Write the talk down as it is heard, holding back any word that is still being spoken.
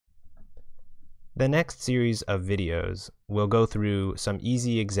The next series of videos will go through some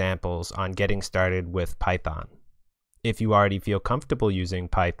easy examples on getting started with Python. If you already feel comfortable using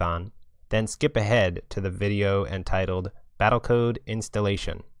Python, then skip ahead to the video entitled Battlecode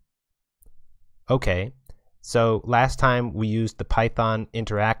Installation. Okay, so last time we used the Python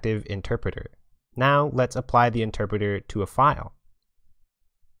interactive interpreter. Now let's apply the interpreter to a file.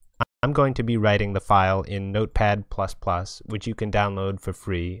 I'm going to be writing the file in Notepad++, which you can download for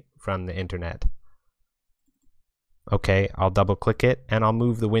free from the internet. Okay, I'll double-click it and I'll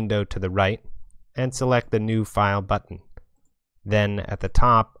move the window to the right and select the New File button. Then at the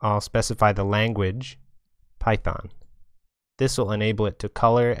top, I'll specify the language, Python. This will enable it to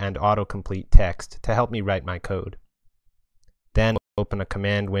color and autocomplete text to help me write my code. Then I'll open a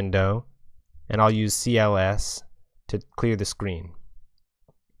command window and I'll use CLS to clear the screen.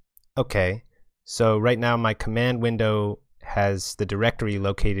 Okay, so right now my command window has the directory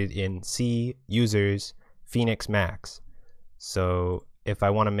located in C users Phoenix Max. So if I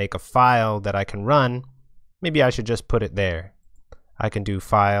want to make a file that I can run, maybe I should just put it there. I can do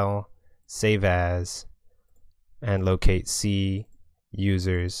File, Save As, and locate C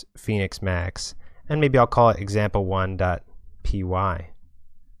users Phoenix Max, and maybe I'll call it example1.py.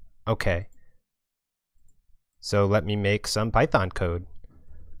 Okay, so let me make some Python code.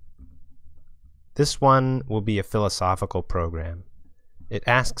 This one will be a philosophical program. It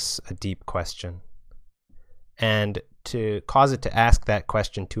asks a deep question. And to cause it to ask that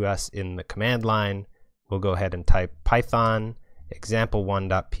question to us in the command line, we'll go ahead and type Python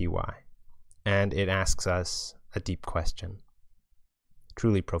example1.py. And it asks us a deep question.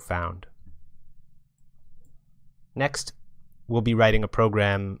 Truly profound. Next, we'll be writing a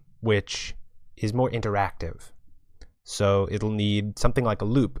program which is more interactive. So it'll need something like a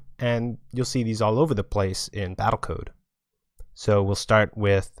loop, and you'll see these all over the place in Battlecode. So we'll start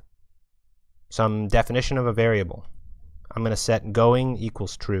with some definition of a variable. I'm going to set going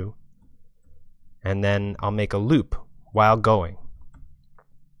equals true, and then I'll make a loop while going.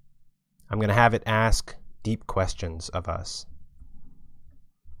 I'm going to have it ask deep questions of us.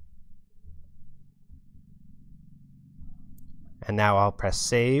 And now I'll press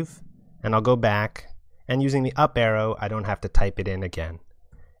save, and I'll go back, and using the up arrow, I don't have to type it in again.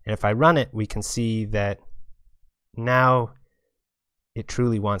 And if I run it, we can see that now it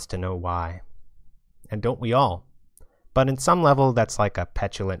truly wants to know why. And don't we all? But in some level, that's like a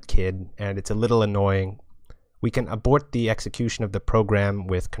petulant kid, and it's a little annoying. We can abort the execution of the program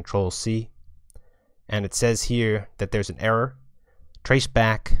with Control-C, and it says here that there's an error. Trace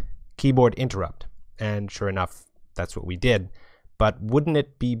back, keyboard interrupt. And sure enough, that's what we did. But wouldn't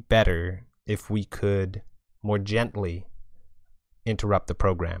it be better if we could more gently interrupt the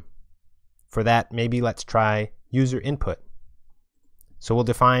program? For that, maybe let's try user input. So we'll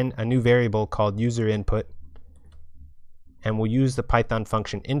define a new variable called user input, and we'll use the Python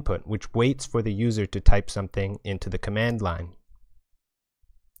function input, which waits for the user to type something into the command line.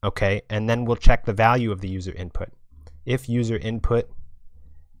 Okay, and then we'll check the value of the user input. If user input,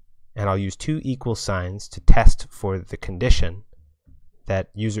 and I'll use two equal signs to test for the condition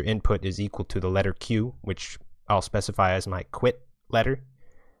that user input is equal to the letter Q, which I'll specify as my quit letter,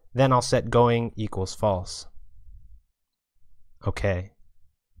 then I'll set going equals false. Okay,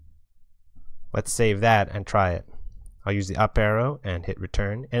 let's save that and try it. I'll use the up arrow and hit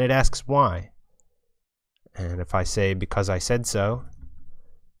return, and it asks why. And if I say because I said so,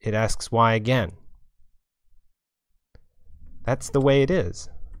 it asks why again. That's the way it is.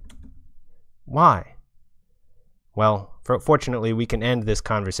 Why? Well, fortunately, we can end this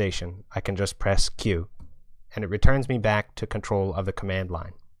conversation. I can just press Q, and it returns me back to control of the command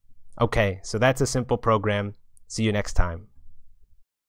line. Okay, so that's a simple program. See you next time.